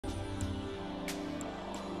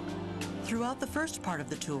Throughout the first part of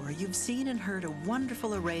the tour, you've seen and heard a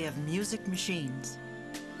wonderful array of music machines.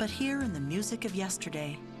 But here in the music of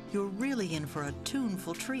yesterday, you're really in for a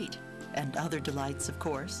tuneful treat, and other delights, of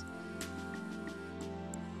course.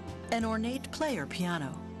 An ornate player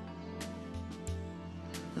piano.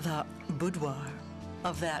 The Boudoir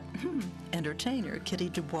of that entertainer, Kitty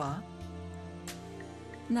Dubois.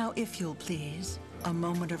 Now, if you'll please, a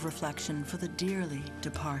moment of reflection for the dearly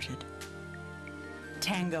departed.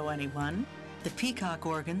 Tango, anyone? The Peacock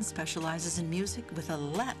organ specializes in music with a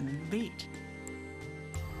Latin beat.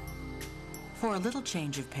 For a little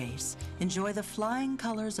change of pace, enjoy the flying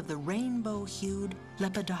colors of the rainbow-hued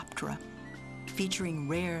Lepidoptera, featuring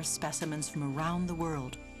rare specimens from around the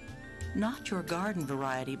world, not your garden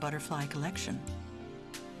variety butterfly collection.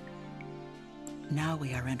 Now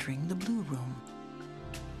we are entering the Blue Room.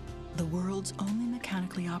 The world's only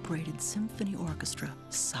mechanically operated symphony orchestra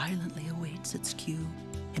silently awaits its cue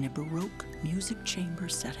in a Baroque music chamber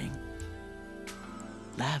setting,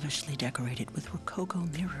 lavishly decorated with Rococo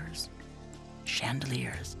mirrors,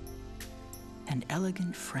 chandeliers, and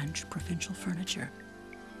elegant French provincial furniture.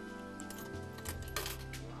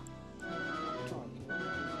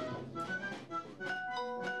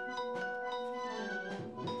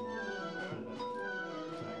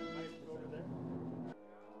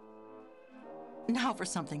 Now for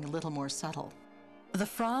something a little more subtle. The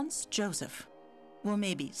Franz Joseph. Well,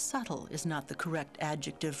 maybe subtle is not the correct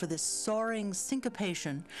adjective for this soaring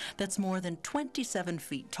syncopation that's more than 27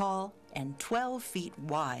 feet tall and 12 feet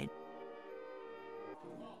wide.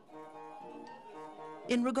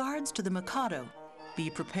 In regards to the Mikado, be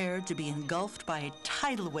prepared to be engulfed by a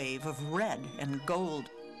tidal wave of red and gold,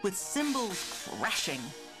 with cymbals crashing,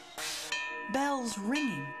 bells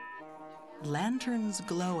ringing, lanterns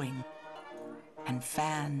glowing, and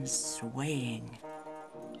fans swaying.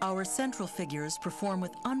 Our central figures perform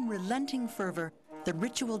with unrelenting fervor the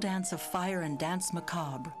ritual dance of fire and dance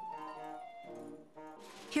macabre.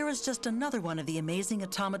 Here is just another one of the amazing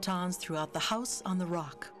automatons throughout the House on the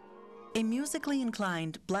Rock. A musically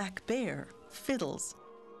inclined black bear fiddles,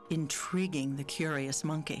 intriguing the curious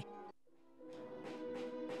monkey.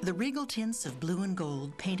 The regal tints of blue and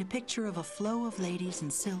gold paint a picture of a flow of ladies in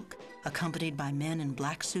silk, accompanied by men in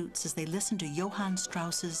black suits as they listen to Johann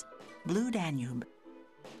Strauss's Blue Danube.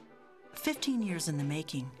 15 years in the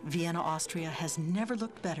making, Vienna, Austria has never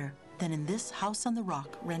looked better than in this House on the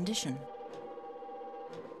Rock rendition.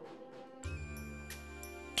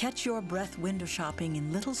 Catch your breath window shopping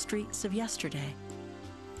in little streets of yesterday.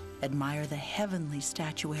 Admire the heavenly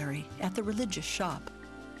statuary at the religious shop.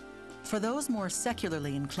 For those more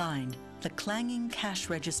secularly inclined, the clanging cash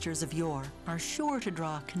registers of yore are sure to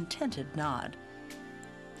draw a contented nod.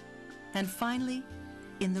 And finally,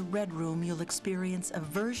 in the Red Room, you'll experience a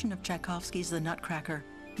version of Tchaikovsky's The Nutcracker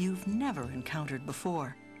you've never encountered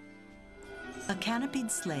before. A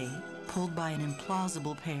canopied sleigh, pulled by an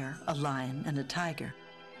implausible pair, a lion and a tiger,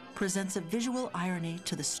 presents a visual irony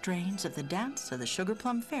to the strains of the dance of the Sugar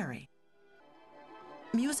Plum Fairy.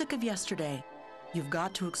 Music of yesterday. You've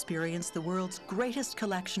got to experience the world's greatest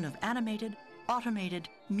collection of animated, automated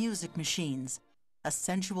music machines, a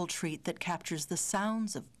sensual treat that captures the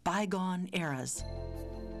sounds of bygone eras.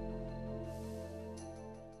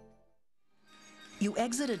 You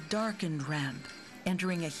exit a darkened ramp,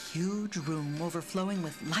 entering a huge room overflowing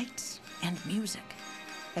with lights and music.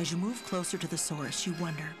 As you move closer to the source, you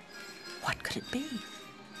wonder, what could it be?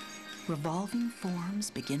 Revolving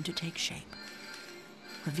forms begin to take shape,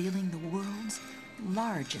 revealing the world's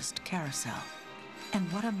largest carousel.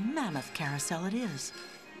 And what a mammoth carousel it is,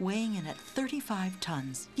 weighing in at 35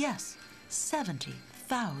 tons. Yes,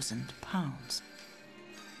 70,000 pounds.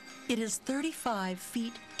 It is 35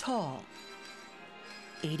 feet tall,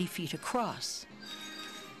 80 feet across,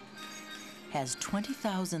 has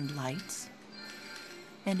 20,000 lights,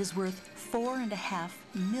 and is worth $4.5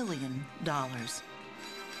 million.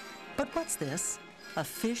 But what's this? A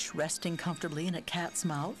fish resting comfortably in a cat's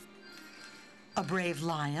mouth? A brave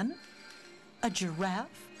lion? A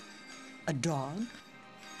giraffe? A dog?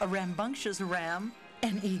 A rambunctious ram?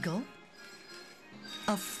 An eagle?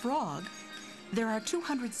 A frog? There are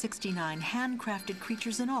 269 handcrafted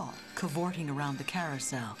creatures in all, cavorting around the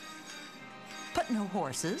carousel. But no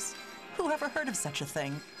horses? Who ever heard of such a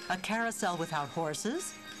thing? A carousel without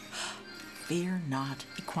horses? Fear not,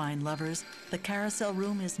 equine lovers. The carousel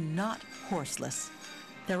room is not horseless.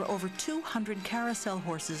 There are over 200 carousel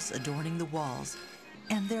horses adorning the walls,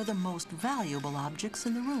 and they're the most valuable objects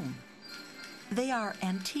in the room. They are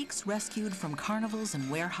antiques rescued from carnivals and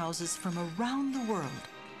warehouses from around the world.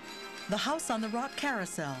 The House on the Rock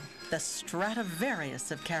Carousel, the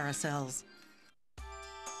Stradivarius of carousels.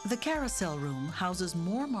 The carousel room houses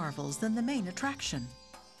more marvels than the main attraction.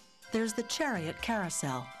 There's the chariot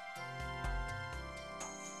carousel,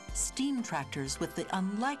 steam tractors with the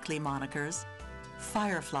unlikely monikers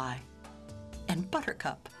Firefly and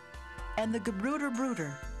Buttercup, and the Gebruder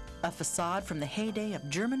Bruder, a facade from the heyday of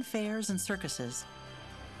German fairs and circuses.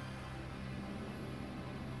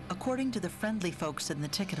 According to the friendly folks in the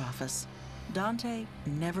ticket office, Dante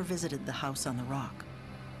never visited the House on the Rock,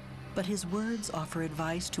 but his words offer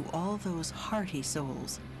advice to all those hearty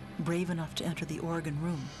souls brave enough to enter the organ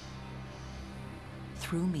room.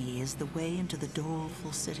 Through me is the way into the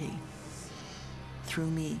doleful city. Through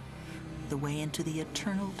me, the way into the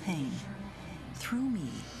eternal pain. Through me,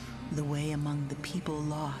 the way among the people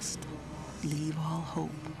lost. Leave all hope,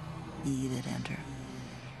 ye that enter.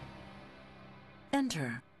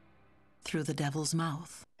 Enter through the devil's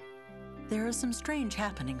mouth. There are some strange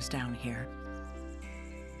happenings down here.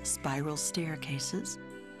 Spiral staircases,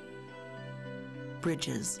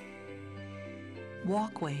 bridges,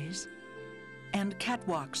 walkways, and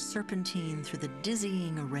catwalks serpentine through the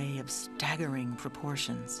dizzying array of staggering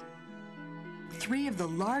proportions. 3 of the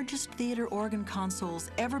largest theater organ consoles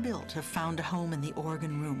ever built have found a home in the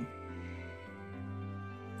organ room.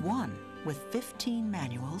 One with 15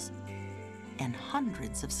 manuals and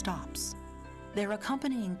hundreds of stops. Their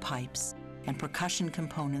accompanying pipes and percussion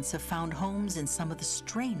components have found homes in some of the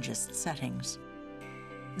strangest settings.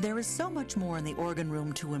 There is so much more in the organ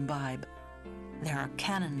room to imbibe. There are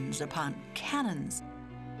cannons upon cannons,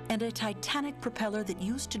 and a titanic propeller that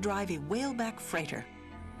used to drive a whaleback freighter.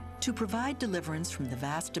 To provide deliverance from the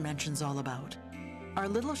vast dimensions all about are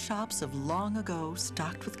little shops of long ago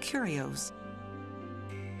stocked with curios,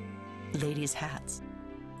 ladies' hats,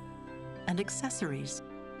 and accessories.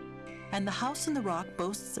 And the House in the Rock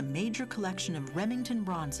boasts a major collection of Remington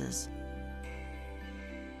bronzes.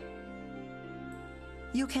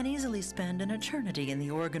 You can easily spend an eternity in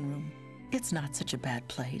the organ room. It's not such a bad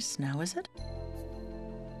place, now is it?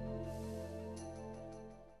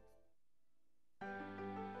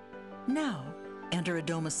 Now, enter a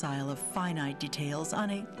domicile of finite details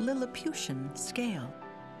on a Lilliputian scale.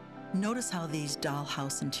 Notice how these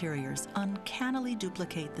dollhouse interiors uncannily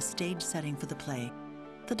duplicate the stage setting for the play,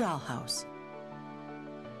 The Dollhouse.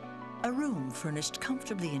 A room furnished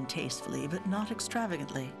comfortably and tastefully, but not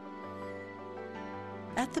extravagantly.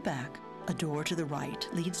 At the back, a door to the right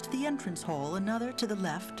leads to the entrance hall, another to the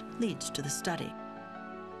left leads to the study.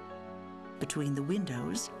 Between the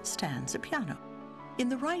windows stands a piano. In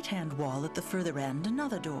the right-hand wall at the further end,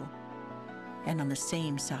 another door. And on the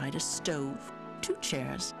same side, a stove, 2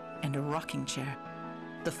 chairs, and a rocking chair.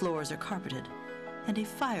 The floors are carpeted, and a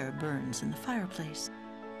fire burns in the fireplace.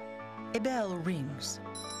 A bell rings,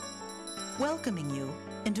 welcoming you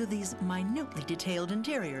into these minutely detailed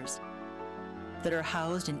interiors that are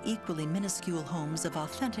housed in equally minuscule homes of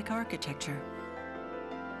authentic architecture.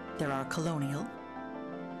 There are colonial,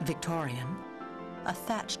 Victorian, a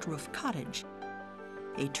thatched roof cottage,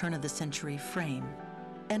 a turn-of-the-century frame,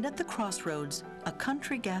 and at the crossroads, a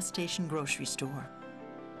country gas station grocery store.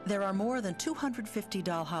 There are more than 250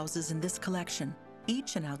 dollhouses in this collection,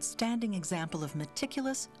 each an outstanding example of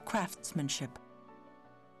meticulous craftsmanship.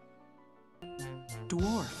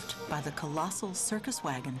 Dwarfed by the colossal circus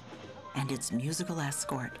wagon and its musical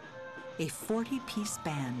escort, a 40-piece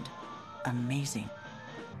band. Amazing.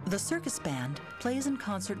 The circus band plays in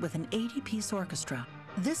concert with an 80-piece orchestra.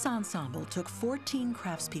 This ensemble took 14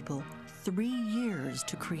 craftspeople 3 years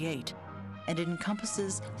to create, and it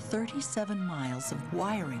encompasses 37 miles of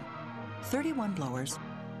wiring, 31 blowers,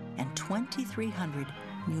 and 2,300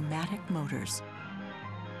 pneumatic motors.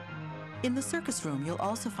 In the circus room, you'll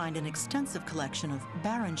also find an extensive collection of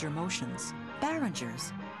Barringer motions.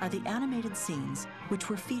 Barringers are the animated scenes which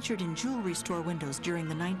were featured in jewelry store windows during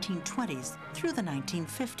the 1920s through the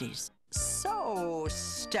 1950s. So,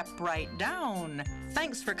 step right down.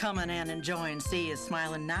 Thanks for coming in and enjoying See You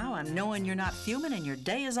Smiling Now. I'm knowing you're not fuming and your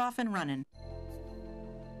day is off and running.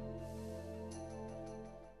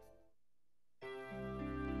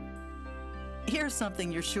 Here's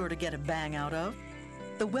something you're sure to get a bang out of.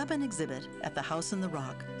 The weapon exhibit at the House in the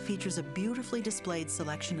Rock features a beautifully displayed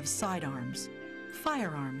selection of sidearms,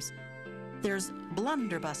 firearms. There's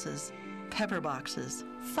blunderbusses, pepper boxes,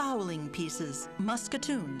 fowling pieces,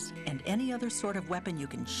 musketoons, and any other sort of weapon you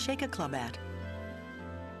can shake a club at.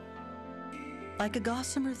 Like a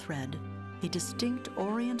gossamer thread, a distinct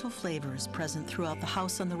oriental flavor is present throughout the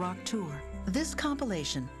House on the Rock tour. This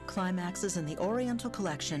compilation climaxes in the Oriental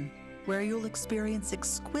Collection, where you'll experience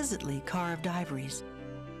exquisitely carved ivories,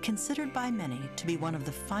 considered by many to be one of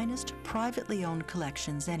the finest privately owned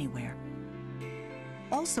collections anywhere.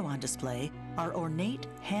 Also on display are ornate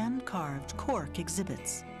hand-carved cork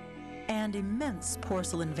exhibits and immense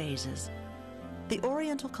porcelain vases. The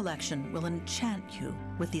Oriental collection will enchant you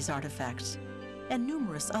with these artifacts and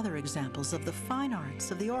numerous other examples of the fine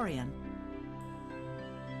arts of the Orient.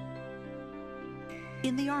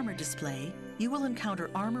 In the armor display, you will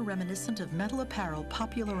encounter armor reminiscent of metal apparel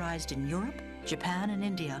popularized in Europe, Japan, and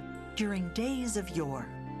India during days of yore.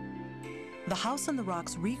 The House on the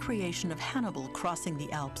Rock's recreation of Hannibal crossing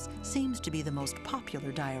the Alps seems to be the most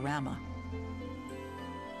popular diorama.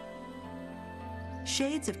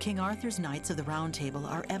 Shades of King Arthur's Knights of the Round Table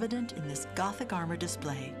are evident in this Gothic armor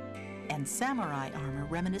display, and samurai armor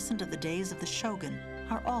reminiscent of the days of the Shogun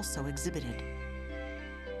are also exhibited.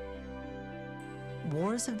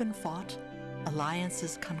 Wars have been fought,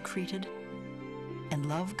 alliances concreted, and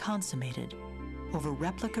love consummated over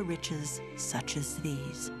replica riches such as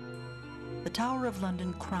these. The Tower of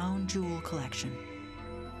London Crown Jewel Collection,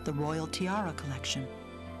 the Royal Tiara Collection,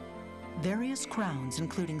 various crowns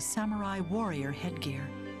including samurai warrior headgear,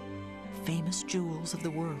 famous jewels of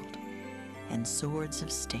the world, and swords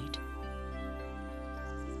of state.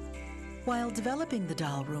 While developing the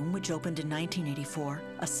doll room, which opened in 1984,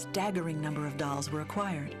 a staggering number of dolls were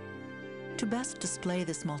acquired. To best display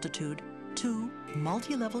this multitude, 2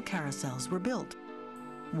 multi-level carousels were built,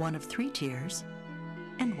 one of 3 tiers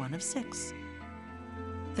and one of 6.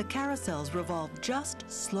 The carousels revolve just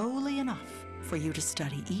slowly enough for you to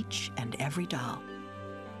study each and every doll.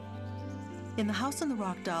 In the House on the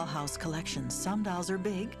Rock Dollhouse collection, some dolls are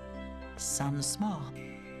big, some small,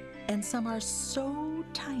 and some are so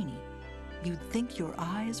tiny you'd think your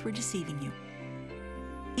eyes were deceiving you.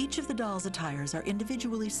 Each of the dolls' attires are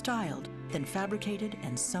individually styled, then fabricated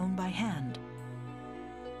and sewn by hand.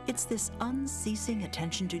 It's this unceasing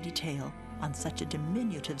attention to detail on such a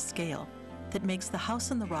diminutive scale that makes the House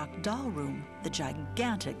on the Rock doll room the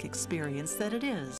gigantic experience that it is.